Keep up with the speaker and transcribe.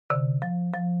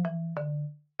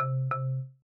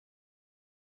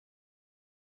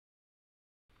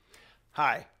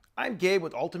Hi, I'm Gabe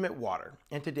with Ultimate Water,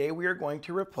 and today we are going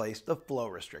to replace the Flow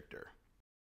Restrictor.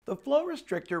 The Flow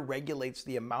Restrictor regulates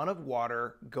the amount of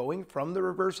water going from the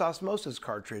reverse osmosis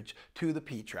cartridge to the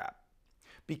P-trap.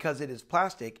 Because it is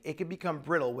plastic, it can become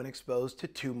brittle when exposed to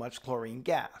too much chlorine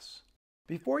gas.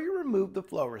 Before you remove the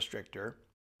Flow Restrictor,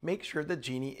 make sure the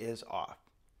Genie is off.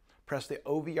 Press the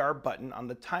OVR button on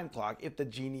the time clock if the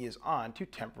Genie is on to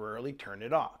temporarily turn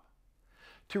it off.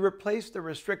 To replace the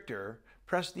restrictor,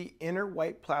 press the inner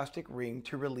white plastic ring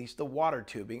to release the water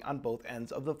tubing on both ends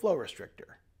of the Flow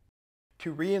Restrictor.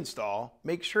 To reinstall,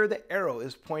 make sure the arrow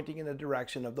is pointing in the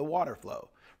direction of the water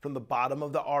flow, from the bottom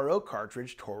of the RO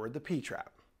cartridge toward the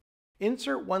P-trap.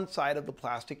 Insert one side of the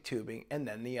plastic tubing and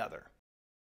then the other.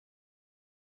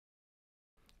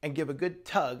 And give a good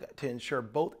tug to ensure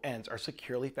both ends are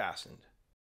securely fastened.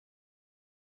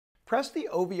 Press the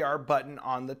OVR button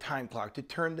on the time clock to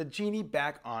turn the Genie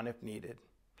back on if needed.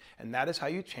 And that is how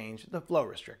you change the Flow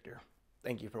Restrictor.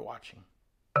 Thank you for watching.